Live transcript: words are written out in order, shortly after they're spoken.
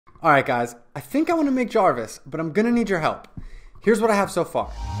Alright guys, I think I want to make Jarvis, but I'm gonna need your help. Here's what I have so far.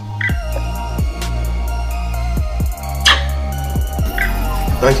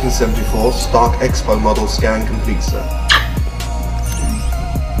 (1974) Stark Expo model scan complete, sir.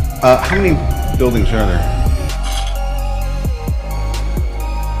 How many buildings are there?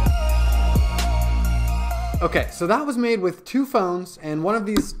 Okay, so that was made with 2 phones and one of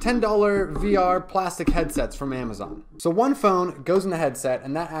these $10 VR plastic headsets from Amazon. So one phone goes in the headset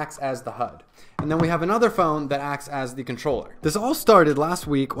and that acts as the HUD. And then we have another phone that acts as the controller. This all started last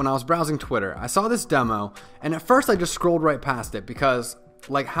week when I was browsing Twitter. I saw this demo and at first I just scrolled right past it because,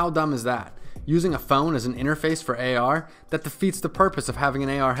 like, how dumb is that? Using a phone as an interface for AR? That defeats the purpose of having an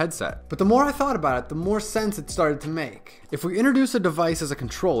AR headset. But the more I thought about it, the more sense it started to make. If we introduce a device as a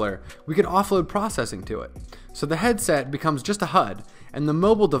controller, we could offload processing to it. So the headset becomes just a HUD, and the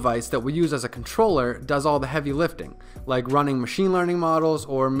mobile device that we use as a controller does all the heavy lifting, like running machine learning models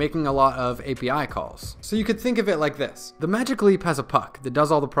or making a lot of API calls. So you could think of it like this. The Magic Leap has a puck that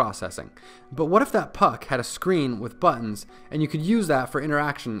does all the processing, but what if that puck had a screen with buttons and you could use that for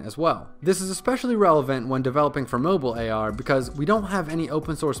interaction as well? This is especially relevant when developing for mobile AR because we don't have any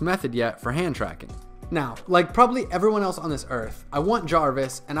open source method yet for hand tracking. Now, like probably everyone else on this earth, I want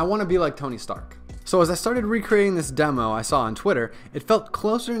Jarvis and I want to be like Tony Stark. So as I started recreating this demo I saw on Twitter, it felt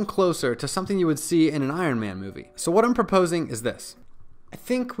closer and closer to something you would see in an Iron Man movie. So what I'm proposing is this. I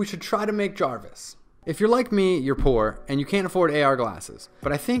think we should try to make Jarvis. If you're like me, you're poor, and you can't afford AR glasses.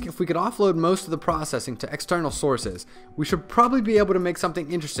 But I think if we could offload most of the processing to external sources, we should probably be able to make something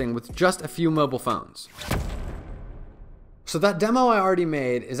interesting with just a few mobile phones. So that demo I already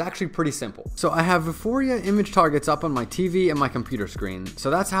made is actually pretty simple. So I have Vuforia image targets up on my TV and my computer screen. So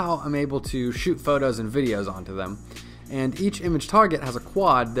that's how I'm able to shoot photos and videos onto them. And each image target has a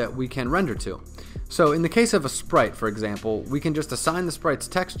quad that we can render to. So in the case of a sprite, for example, we can just assign the sprite's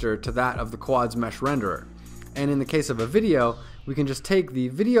texture to that of the quad's mesh renderer. And in the case of a video, we can just take the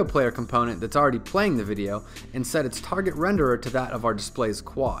video player component that's already playing the video and set its target renderer to that of our display's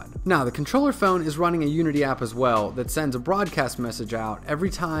quad. Now, the controller phone is running a Unity app as well that sends a broadcast message out every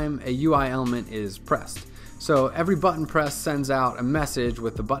time a UI element is pressed. So every button press sends out a message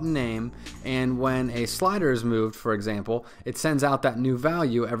with the button name, and when a slider is moved, for example, it sends out that new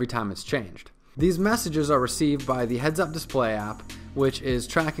value every time it's changed. These messages are received by the heads-up display app, which is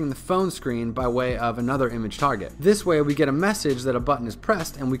tracking the phone screen by way of another image target. This way we get a message that a button is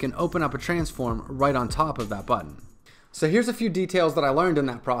pressed and we can open up a transform right on top of that button. So here's a few details that I learned in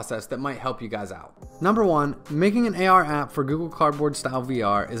that process that might help you guys out. Number 1, making an AR app for Google Cardboard style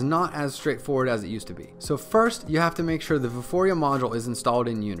VR is not as straightforward as it used to be. So first, you have to make sure the Vuforia module is installed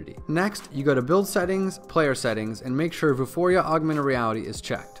in Unity. Next, you go to Build Settings, Player Settings, and make sure Vuforia Augmented Reality is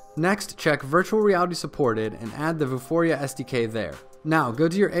checked. Next, check Virtual Reality Supported and add the Vuforia SDK there. Now, go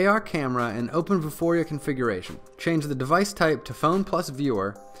to your AR camera and open Vuforia Configuration. Change the device type to Phone plus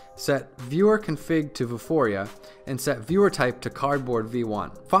Viewer, set Viewer Config to Vuforia, and set Viewer Type to Cardboard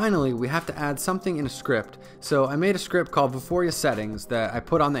V1. Finally, we have to add something in a script, so I made a script called Vuforia Settings that I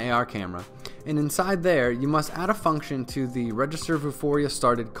put on the AR camera, and inside there, you must add a function to the Register Vuforia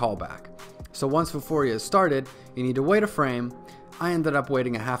Started callback. So once Vuforia is started, you need to wait a frame. I ended up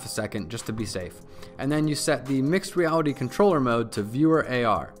waiting a half a second just to be safe. And then you set the mixed reality controller mode to Viewer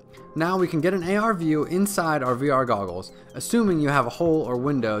AR. Now we can get an AR view inside our VR goggles, assuming you have a hole or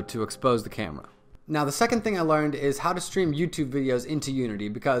window to expose the camera. Now the second thing I learned is how to stream YouTube videos into Unity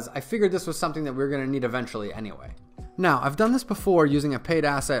because I figured this was something that we were going to need eventually anyway. Now, I've done this before using a paid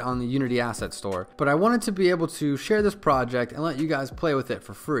asset on the Unity Asset Store, but I wanted to be able to share this project and let you guys play with it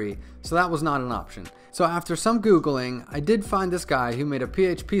for free, so that was not an option. So after some Googling, I did find this guy who made a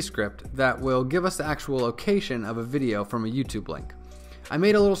PHP script that will give us the actual location of a video from a YouTube link. I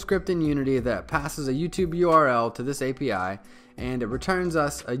made a little script in Unity that passes a YouTube URL to this API, and it returns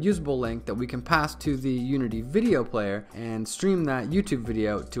us a usable link that we can pass to the Unity video player and stream that YouTube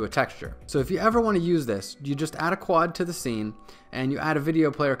video to a texture. So if you ever want to use this, you just add a quad to the scene and you add a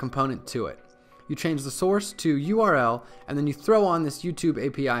video player component to it. You change the source to URL and then you throw on this YouTube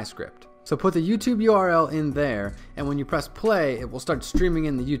API script. So put the YouTube URL in there, and when you press play, it will start streaming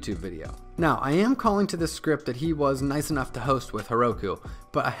in the YouTube video. Now, I am calling to this script that he was nice enough to host with Heroku,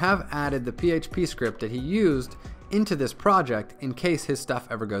 but I have added the PHP script that he used into this project in case his stuff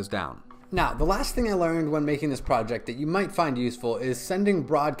ever goes down. Now, the last thing I learned when making this project that you might find useful is sending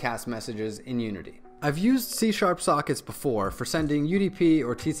broadcast messages in Unity. I've used C# sockets before for sending UDP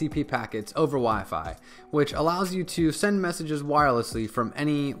or TCP packets over Wi-Fi, which allows you to send messages wirelessly from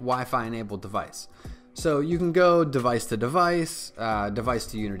any Wi-Fi enabled device. So you can go device to device, device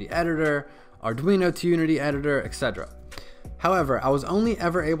to Unity editor, Arduino to Unity editor, etc. However, I was only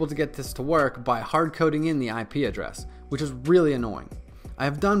ever able to get this to work by hard coding in the IP address, which is really annoying. I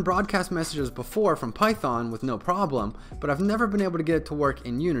have done broadcast messages before from Python with no problem, but I've never been able to get it to work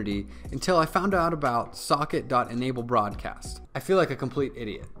in Unity until I found out about socket.enableBroadcast. I feel like a complete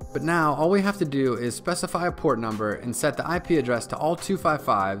idiot. But now all we have to do is specify a port number and set the IP address to all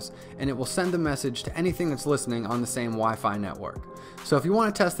 255s, and it will send the message to anything that's listening on the same Wi-Fi network. So if you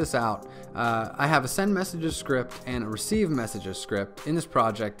want to test this out, I have a send messages script and a receive messages script in this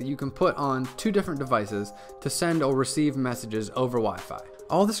project that you can put on 2 different devices to send or receive messages over Wi-Fi.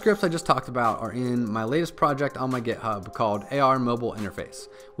 All the scripts I just talked about are in my latest project on my GitHub called AR Mobile Interface,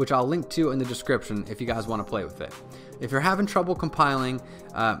 which I'll link to in the description if you guys want to play with it. If you're having trouble compiling,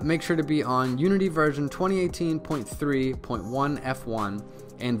 make sure to be on Unity version 2018.3.1 F1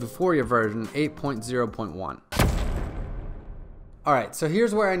 and Vuforia version 8.0.1. Alright, so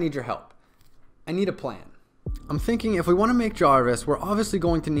here's where I need your help. I need a plan. I'm thinking if we want to make Jarvis, we're obviously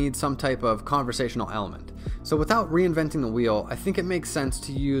going to need some type of conversational element. So without reinventing the wheel, I think it makes sense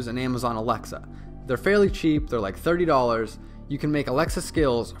to use an Amazon Alexa. They're fairly cheap, they're like $30. You can make Alexa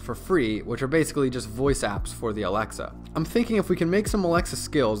skills for free, which are basically just voice apps for the Alexa. I'm thinking if we can make some Alexa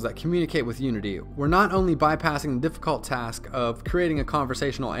skills that communicate with Unity, we're not only bypassing the difficult task of creating a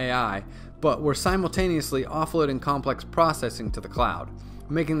conversational AI, but we're simultaneously offloading complex processing to the cloud,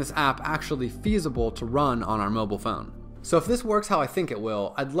 making this app actually feasible to run on our mobile phone. So if this works how I think it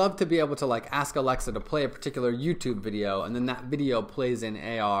will, I'd love to be able to ask Alexa to play a particular YouTube video, and then that video plays in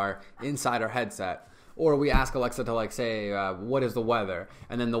AR inside our headset. Or we ask Alexa to say, what is the weather?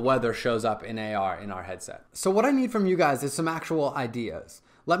 And then the weather shows up in AR in our headset. So what I need from you guys is some actual ideas.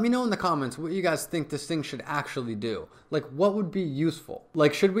 Let me know in the comments what you guys think this thing should actually do. What would be useful?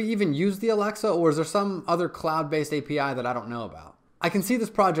 Should we even use the Alexa, or is there some other cloud-based API that I don't know about? I can see this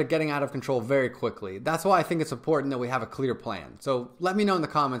project getting out of control very quickly. That's why I think it's important that we have a clear plan. So let me know in the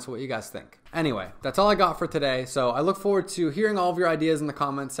comments what you guys think. Anyway, that's all I got for today. So I look forward to hearing all of your ideas in the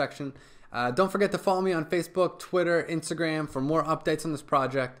comments section. Don't forget to follow me on Facebook, Twitter, Instagram for more updates on this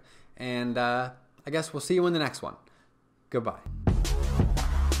project. And I guess we'll see you in the next one. Goodbye.